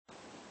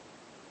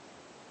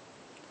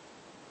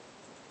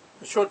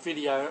A short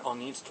video on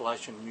the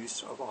installation and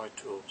use of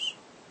iTools.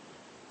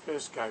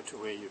 First go to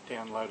where you've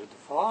downloaded the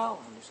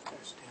file, in this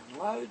case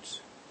downloads,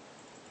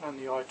 and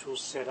the iTools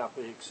setup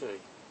exe.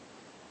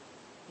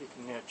 You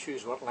can now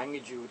choose what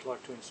language you would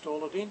like to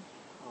install it in.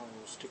 I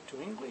will stick to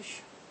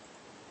English.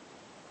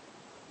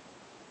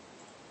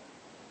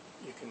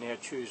 You can now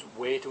choose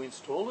where to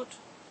install it.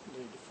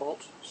 The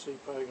default C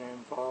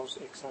program files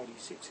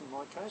x86 in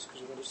my case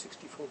because I've got a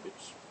 64-bit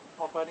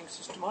operating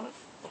system on it.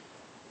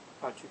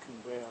 But you can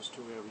browse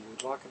to wherever you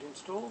would like it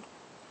installed.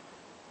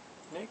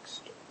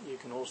 Next, you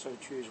can also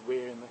choose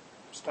where in the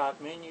start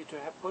menu to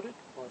have put it,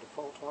 by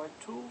default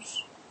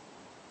iTools.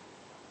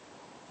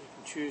 You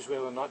can choose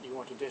whether or not you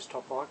want a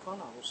desktop icon.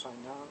 I will say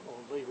no,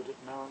 or leave it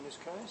at no in this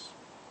case.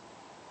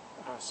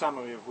 A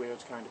summary of where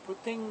it's going to put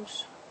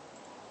things.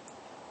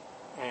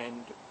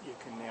 And you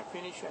can now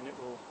finish, and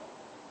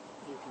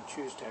you can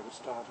choose to have it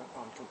start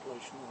on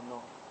completion or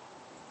not.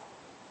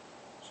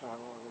 So I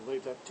will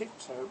leave that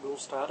ticked so it will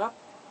start up.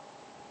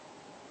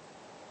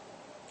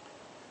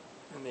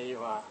 And there you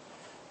are.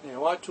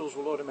 Now iTools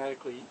will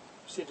automatically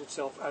sit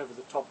itself over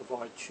the top of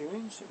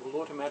iTunes. It will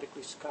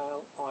automatically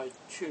scale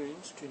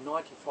iTunes to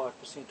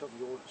 95% of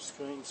your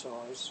screen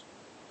size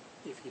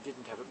if you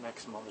didn't have it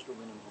maximised or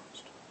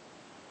minimised.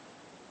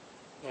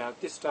 Now at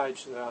this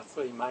stage there are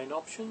three main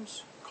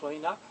options: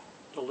 clean up,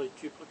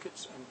 delete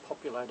duplicates and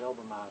populate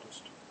album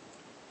artist.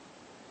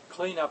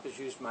 Clean up is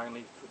used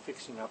mainly for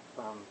fixing up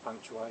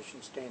punctuation,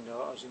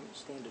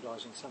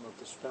 standardising some of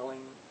the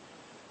spelling,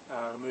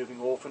 removing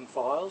orphan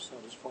files,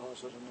 that is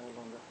files that are no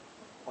longer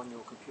on your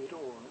computer,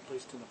 or at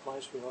least in the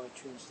place where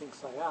iTunes thinks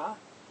they are.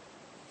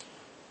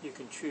 You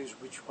can choose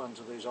which ones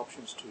of these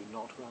options to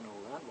not run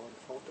or run. By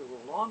default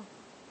they're all on.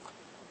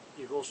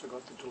 You've also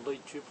got the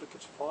delete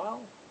duplicates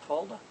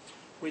folder,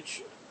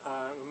 which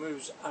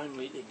removes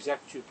only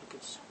exact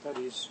duplicates, that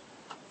is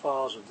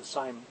files of the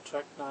same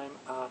track name,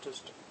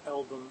 artist,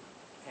 album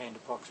and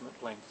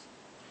approximate length.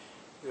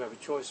 You have a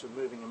choice of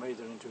moving them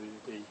either into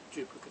the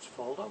duplicates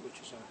folder, which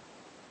is a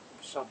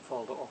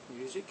subfolder of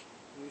music,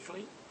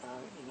 usually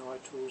in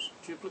iTools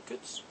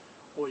duplicates,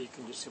 or you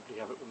can just simply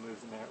have it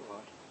remove them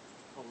outright.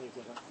 I'll leave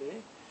that up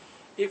there.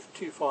 If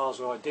two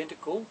files are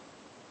identical,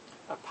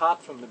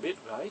 apart from the bit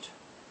rate,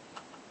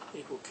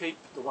 it will keep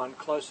the one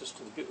closest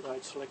to the bit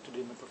rate selected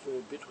in the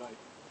preferred bit rate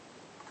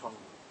column.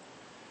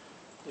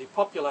 The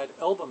populate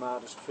album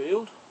artist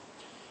field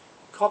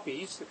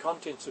copies the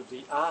contents of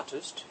the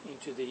artist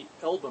into the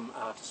album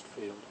artist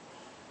field.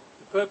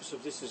 The purpose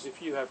of this is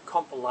if you have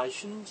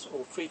compilations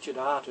or featured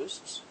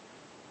artists,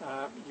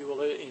 you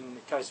will, in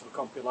the case of a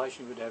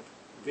compilation, you would have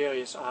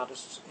various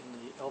artists in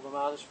the album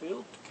artist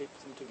field to keep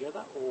them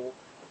together, or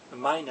the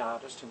main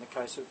artist in the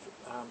case of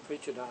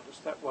featured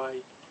artists. That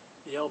way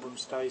the album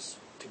stays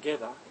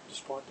together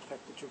despite the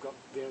fact that you've got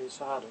various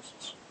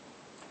artists.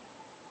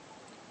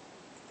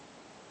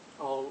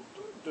 I'll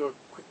do a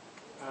quick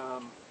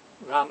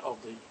run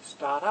of the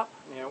startup.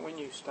 Now when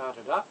you start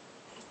it up,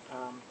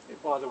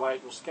 by the way,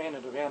 it will scan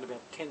at around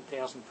about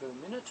 10,000 per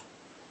minute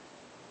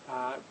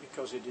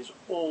because it is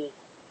all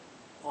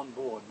on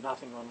board,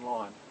 nothing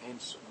online,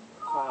 hence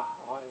far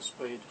higher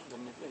speed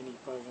than any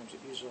programs it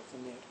uses off the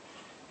net.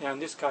 Now in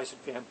this case it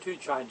found 2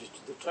 changes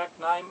to the track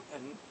name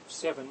and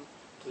 7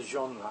 to the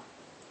genre.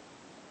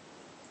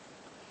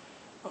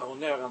 I will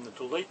now run the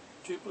delete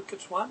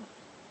duplicates one,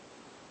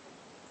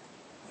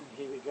 and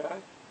here we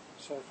go.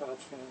 So far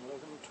it's found 11,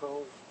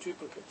 12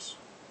 duplicates.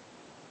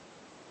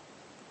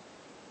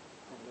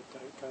 I'll let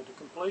that go to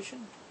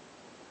completion.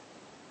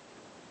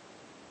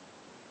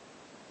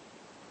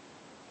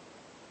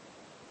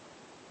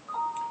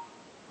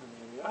 And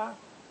there we are.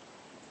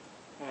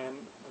 And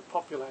the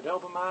populate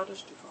album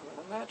artist, if I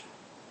run that,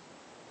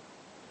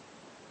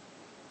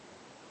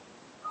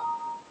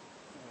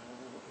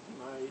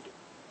 made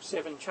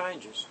 7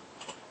 changes.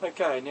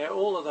 Okay, now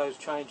all of those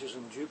changes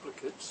and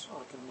duplicates,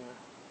 I can now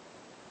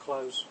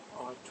close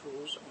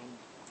iTools, and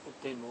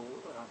it then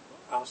will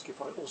ask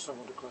if I also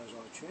want to close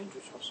iTunes,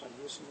 which I'll say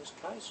yes in this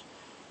case.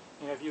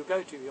 Now if you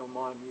go to your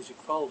My Music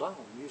folder,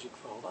 or Music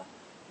folder,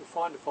 you'll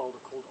find a folder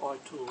called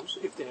iTools,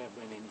 if there have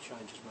been any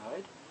changes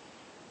made,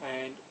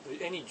 and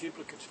any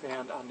duplicates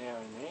found are now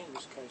in there. In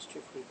this case,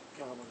 Jeffrey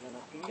Garman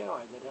Bingo,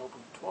 I had that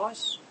album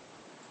twice.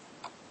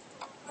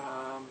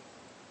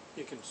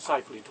 You can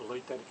safely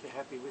delete that if you're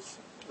happy with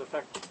the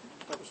fact that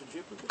that was a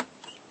duplicate.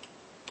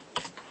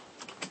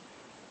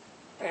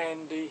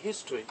 And the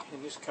history,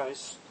 in this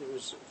case there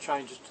was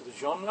changes to the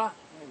genre.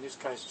 In this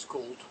case it's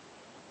called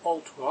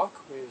alt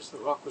rock, whereas the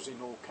rock was in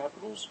all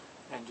capitals,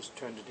 and just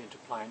turned it into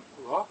plain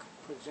rock,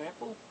 for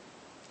example.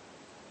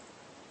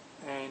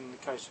 And in the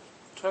case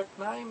of track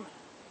name,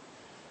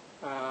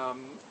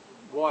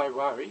 Why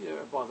Worry,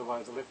 by the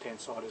way the left hand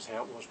side is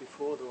how it was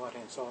before, the right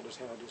hand side is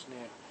how it is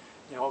now.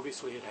 Now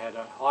obviously it had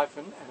a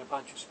hyphen and a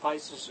bunch of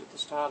spaces at the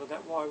start of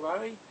that Why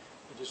Worry,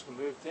 we just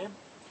removed them.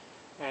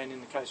 And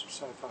in the case of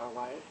So Far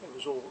Away, it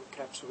was all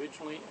caps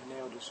originally, and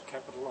now it is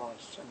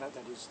capitalised, and that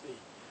is the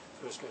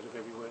first letter of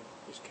every word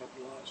is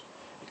capitalised.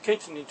 It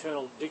keeps an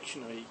internal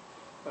dictionary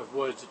of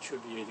words that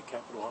should be either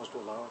capitalised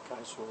or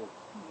lowercase or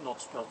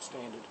not spelt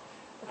standard,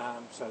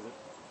 so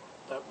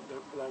that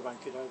they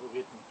won't get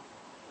overwritten.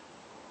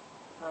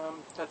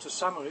 That's a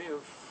summary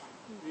of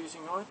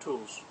using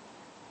iTools.